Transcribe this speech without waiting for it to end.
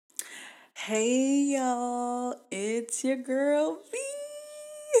Hey y'all, it's your girl V.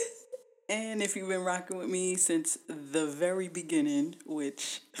 And if you've been rocking with me since the very beginning,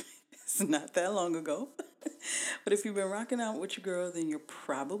 which is not that long ago, but if you've been rocking out with your girl, then you're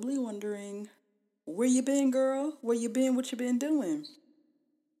probably wondering where you been, girl? Where you been? What you been doing?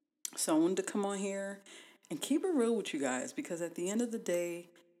 So I wanted to come on here and keep it real with you guys because at the end of the day,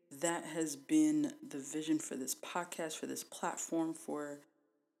 that has been the vision for this podcast, for this platform, for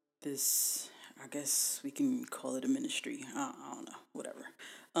this, I guess we can call it a ministry. I don't know, whatever.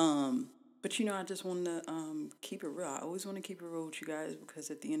 Um, but I just want to keep it real. I always want to keep it real with you guys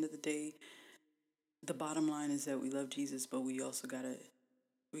because at the end of the day, the bottom line is that we love Jesus, but we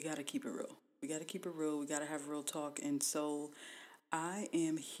gotta keep it real. We gotta keep it real. We gotta have real talk. And so I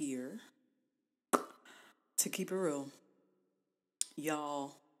am here to keep it real,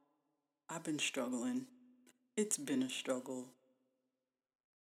 y'all. I've been struggling. It's been a struggle.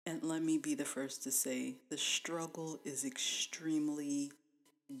 And let me be the first to say the struggle is extremely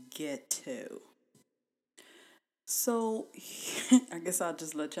ghetto. So, I guess I'll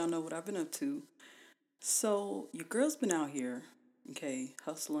just let y'all know what I've been up to. So, your girl's been out here, okay,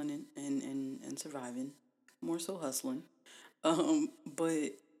 hustling and surviving. More so hustling.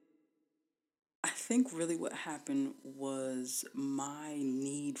 But I think really what happened was my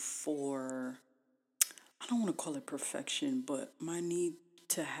need for, I don't want to call it perfection, but my need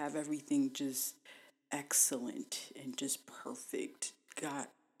to have everything just excellent and just perfect got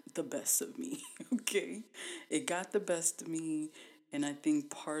the best of me. Okay, it got the best of me, and I think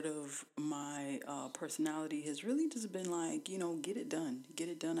part of my personality has really just been like, get it done, get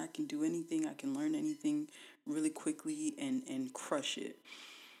it done. I can do anything, I can learn anything really quickly and crush it.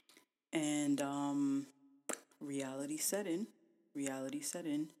 And reality set in, reality set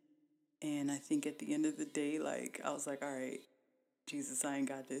in, and I think at the end of the day, like I was like, all right, Jesus, I ain't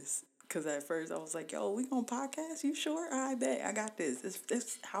got this. Cause at first I was like, "Yo, we gonna podcast? You sure? I bet I got this.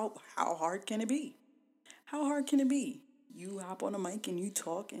 It's how hard can it be? How hard can it be? You hop on a mic and you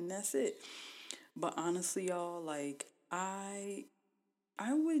talk and that's it." But honestly, y'all, like I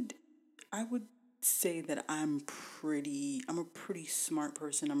would I would say that I'm a pretty smart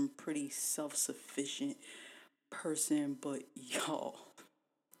person. I'm a pretty self sufficient person. But y'all,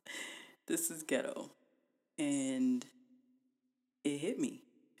 this is ghetto, and it hit me.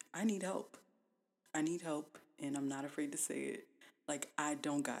 I need help. I need help and I'm not afraid to say it. Like, I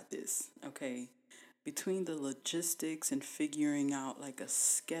don't got this, okay? Between the logistics and figuring out like a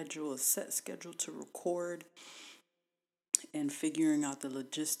set schedule to record, and figuring out the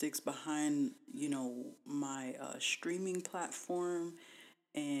logistics behind, my streaming platform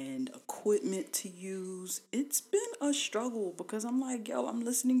and equipment to use, it's been a struggle because I'm like, yo, I'm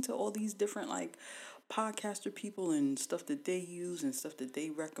listening to all these different like podcaster people and stuff that they use and stuff that they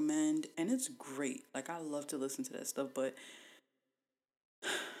recommend, and it's great. Like, I love to listen to that stuff, but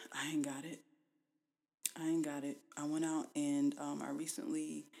I ain't got it. I ain't got it. I went out and I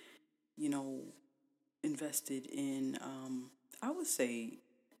recently, you know, invested in I would say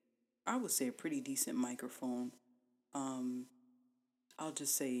I would say a pretty decent microphone. Um I'll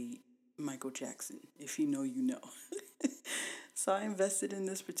just say Michael Jackson. If you know, you know. So I invested in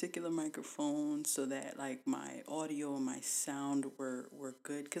this particular microphone so that like my audio and my sound were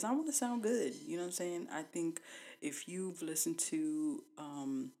good because I want to sound good. You know what I'm saying? I think if you've listened to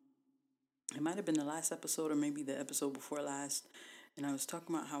it might have been the last episode or maybe the episode before last, and I was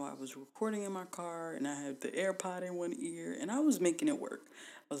talking about how I was recording in my car and I had the AirPod in one ear and I was making it work.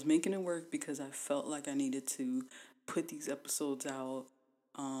 I was making it work because I felt like I needed to put these episodes out.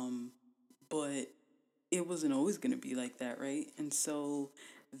 Um, but it wasn't always going to be like that, right? And so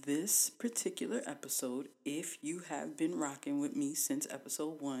this particular episode, if you have been rocking with me since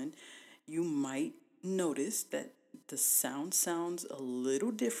episode 1, you might notice that the sound sounds a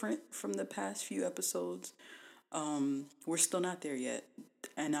little different from the past few episodes. We're still not there yet.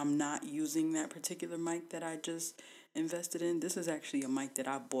 And I'm not using that particular mic that I just invested in. This is actually a mic that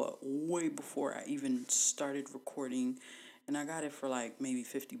I bought way before I even started recording. And I got it for like maybe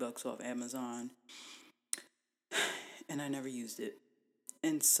 $50 off Amazon. And I never used it.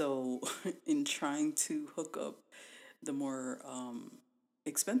 And so, in trying to hook up the more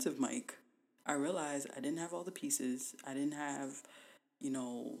expensive mic, I realized I didn't have all the pieces. I didn't have, you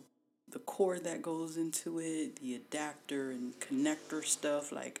know, the cord that goes into it, the adapter and connector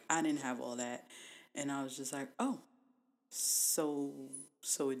stuff. Like, I didn't have all that. And I was just like, oh, so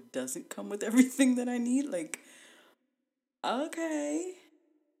it doesn't come with everything that I need. Like, okay,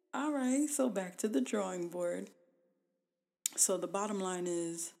 all right. So back to the drawing board. So the bottom line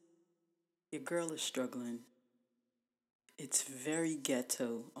is your girl is struggling. it's very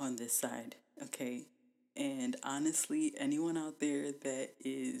ghetto on this side, okay? And honestly, anyone out there that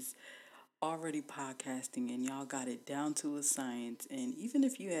is already podcasting and y'all got it down to a science, and even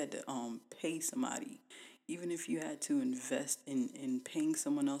if you had to pay somebody, even if you had to invest in paying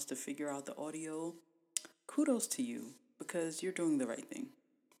someone else to figure out the audio, kudos to you because you're doing the right thing.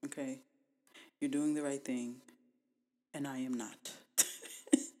 Okay? You're doing the right thing, and I am not.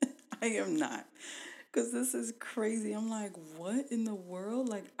 I am not. Because this is crazy. I'm like, what in the world?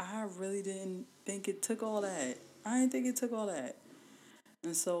 Like, I really didn't think it took all that. I didn't think it took all that.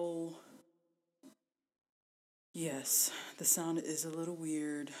 And so, yes, the sound is a little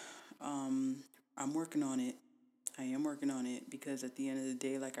weird. Um, I'm working on it. I am working on it because at the end of the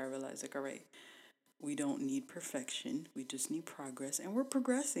day, like, I realized, like, all right, we don't need perfection. We just need progress. And we're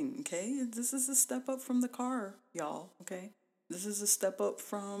progressing, okay? This is a step up from the car, y'all, okay? This is a step up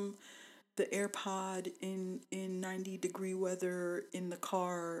from the AirPod in 90-degree weather in the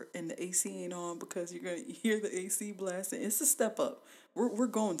car and the AC ain't on because you're going to hear the AC blasting. It's a step up. We're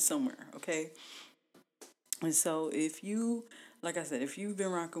going somewhere, okay? And so if you, like I said, if you've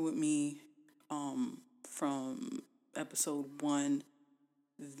been rocking with me from episode 1,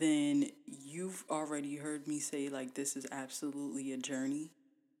 then you've already heard me say like this is absolutely a journey.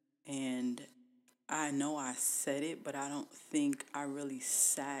 And I know I said it, but I don't think I really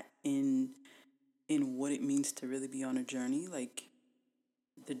sat in what it means to really be on a journey. Like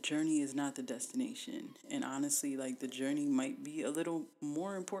the journey is not the destination. And honestly, like the journey might be a little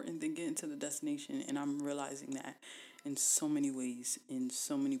more important than getting to the destination. And I'm realizing that in so many ways, in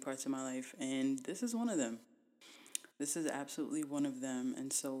so many parts of my life. And this is one of them. This is absolutely one of them.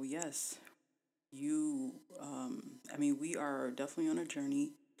 And so, yes, we are definitely on a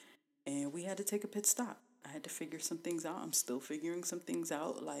journey and we had to take a pit stop. I had to figure some things out. I'm still figuring some things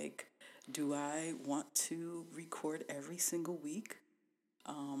out. Like, do I want to record every single week?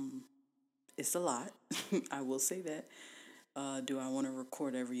 Um, it's a lot. I will say that. Do I want to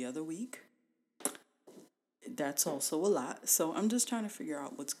record every other week? That's also a lot. So I'm just trying to figure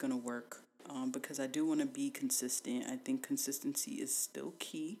out what's going to work because I do want to be consistent. I think consistency is still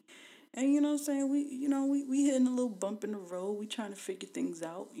key. And you know what I'm saying? We hitting a little bump in the road. We trying to figure things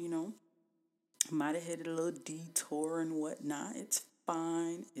out. Might have hit a little detour and whatnot. It's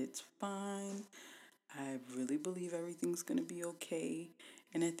fine. It's fine. I really believe everything's going to be okay.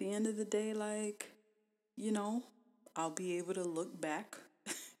 And at the end of the day, like, you know, I'll be able to look back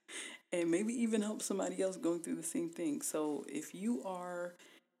and maybe even help somebody else going through the same thing. So if you are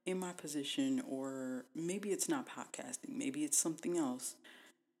in my position, or maybe it's not podcasting, maybe it's something else,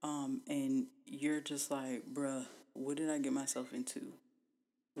 and you're just like, bruh, what did I get myself into?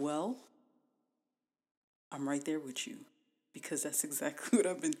 Well, I'm right there with you because that's exactly what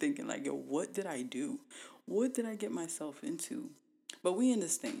I've been thinking. Like, yo, what did I do? What did I get myself into? But we in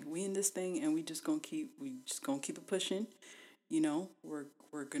this thing. We in this thing, and we just gonna keep it pushing.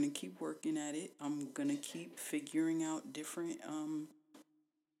 We're gonna keep working at it. I'm gonna keep figuring out different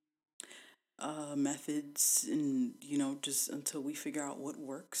methods, and just until we figure out what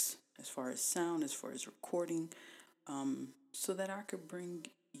works as far as sound, as far as recording, so that I could bring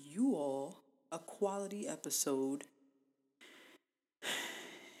you all a quality episode,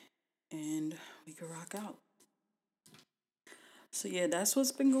 and we could rock out. So yeah, that's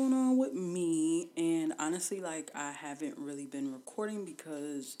what's been going on with me. And honestly, like I haven't really been recording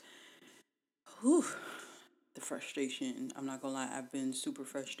because whew, the frustration. I'm not gonna lie, I've been super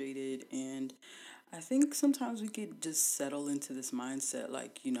frustrated, and I think sometimes we could just settle into this mindset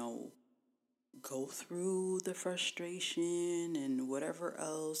like, go through the frustration and whatever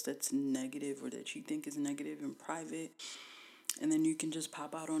else that's negative or that you think is negative in private, and then you can just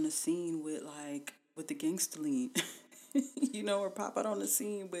pop out on the scene with the gangster lean. Or pop out on the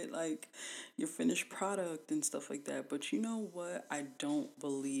scene with like your finished product and stuff like that. But you know what? I don't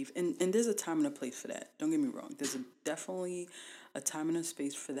believe, and there's a time and a place for that. Don't get me wrong. Definitely a time and a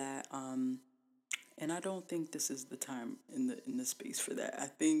space for that. And I don't think this is the time in the space for that. I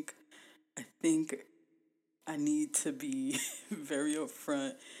think I need to be very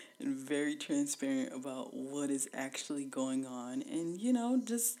upfront and very transparent about what is actually going on. And, you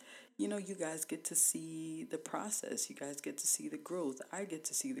guys get to see the process. You guys get to see the growth. I get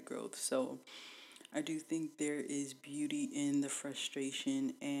to see the growth. So I do think there is beauty in the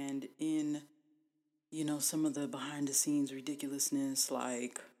frustration and in, some of the behind the scenes ridiculousness.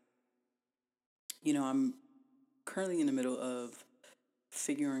 Like, I'm currently in the middle of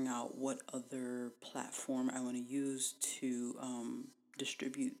figuring out what other platform I want to use to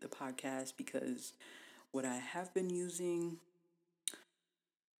distribute the podcast because what I have been using,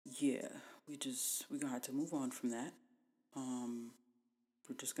 yeah, we're gonna have to move on from that. Um,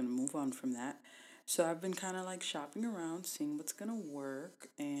 we're just going to move on from that. So I've been kind of like shopping around, seeing what's going to work.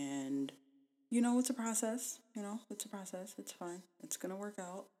 And, it's a process. It's a process. It's fine. It's going to work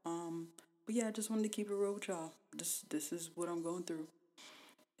out. But yeah, I just wanted to keep it real with y'all. This is what I'm going through.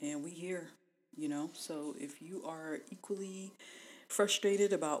 And we here, So if you are equally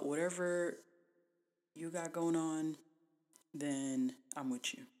frustrated about whatever you got going on, then I'm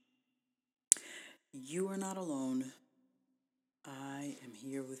with you. You are not alone. I am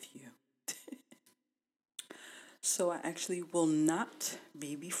here with you. So I actually will not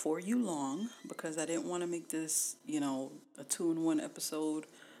be before you long because I didn't want to make this, a 2-in-1 episode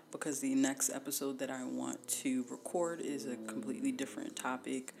because the next episode that I want to record is a completely different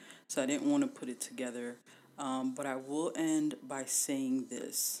topic. So I didn't want to put it together. But I will end by saying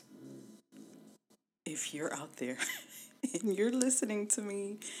this. If you're out there and you're listening to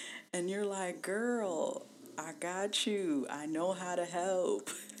me and you're like, girl, I got you. I know how to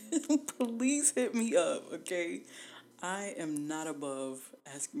help. Please hit me up, okay? I am not above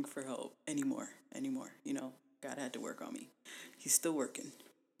asking for help anymore. God had to work on me. He's still working.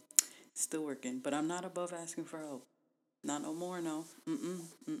 Still working. But I'm not above asking for help. Not no more, no.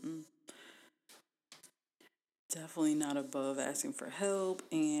 Definitely not above asking for help.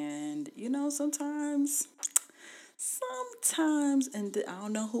 And, sometimes, and I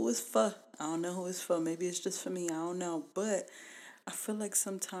don't know who it's for. I don't know who it's for. Maybe it's just for me. I don't know. But I feel like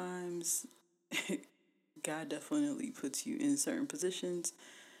sometimes God definitely puts you in certain positions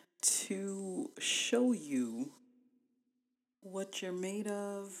to show you what you're made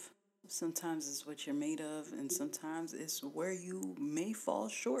of. Sometimes it's what you're made of, and sometimes it's where you may fall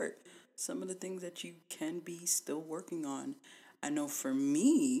short. Some of the things that you can be still working on. I know for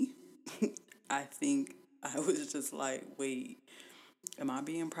me, I think I was just like, wait, am I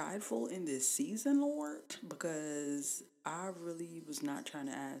being prideful in this season, Lord? Because I really was not trying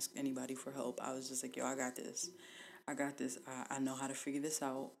to ask anybody for help. I was just like, yo, I got this. I got this. I know how to figure this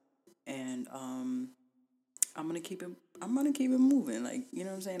out. And I'm gonna keep it. I'm gonna keep it moving. Like, you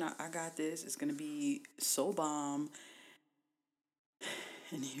know what I'm saying? I got this. It's gonna be so bomb.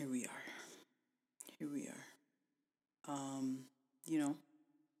 And here we are. Here we are. You know.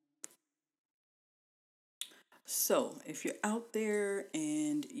 So if you're out there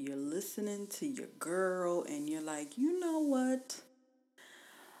and you're listening to your girl and you're like, you know what?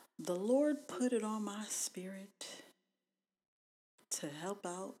 The Lord put it on my spirit to help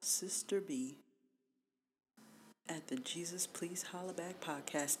out Sister B at the Jesus Please Holla Back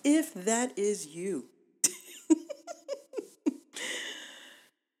podcast. If that is you,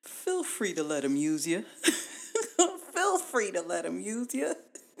 feel free to let him use you. Feel free to let him use you.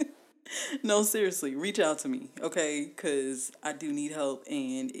 No, seriously, reach out to me, okay? Because I do need help.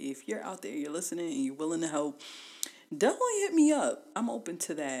 And if you're out there, you're listening, and you're willing to help, definitely hit me up. I'm open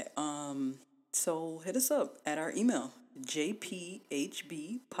to that. So hit us up at our email,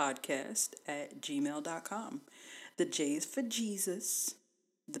 jphbpodcast@gmail.com. The J is for Jesus,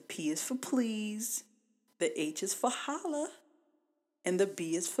 the P is for please, the H is for holla, and the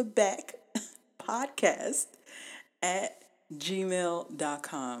B is for back, podcast at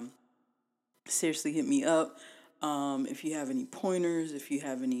gmail.com. Seriously, hit me up. If you have any pointers, if you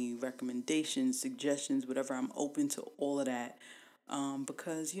have any recommendations, suggestions, whatever, I'm open to all of that.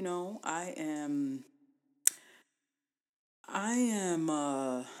 Because I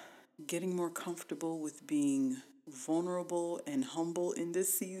am getting more comfortable with being vulnerable and humble in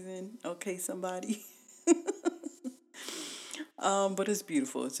this season. Okay, somebody. But it's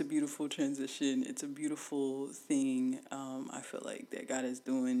beautiful. It's a beautiful transition. It's a beautiful thing. I feel like that God is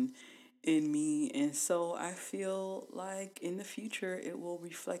doing in me, and so I feel like in the future it will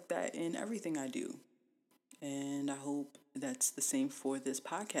reflect that in everything I do. And I hope that's the same for this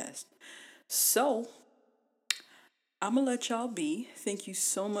podcast. So I'm going to let y'all be. Thank you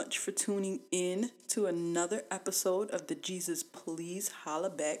so much for tuning in to another episode of the Jesus Please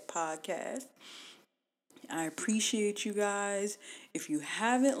Holla Back podcast. I appreciate you guys. If you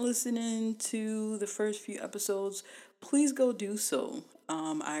haven't listened to the first few episodes, please go do so.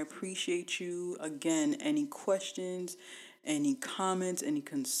 I appreciate you. Again, any questions, any comments, any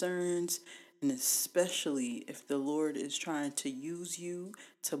concerns, and especially if the Lord is trying to use you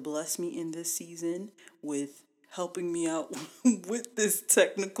to bless me in this season with helping me out with this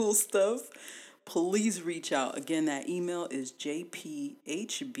technical stuff, please reach out. Again, that email is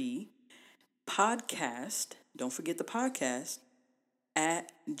jphbpodcast, don't forget the podcast,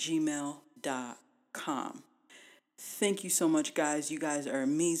 at gmail.com. Thank you so much, guys. You guys are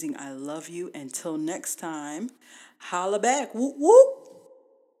amazing. I love you. Until next time, holla back. Whoop, whoop.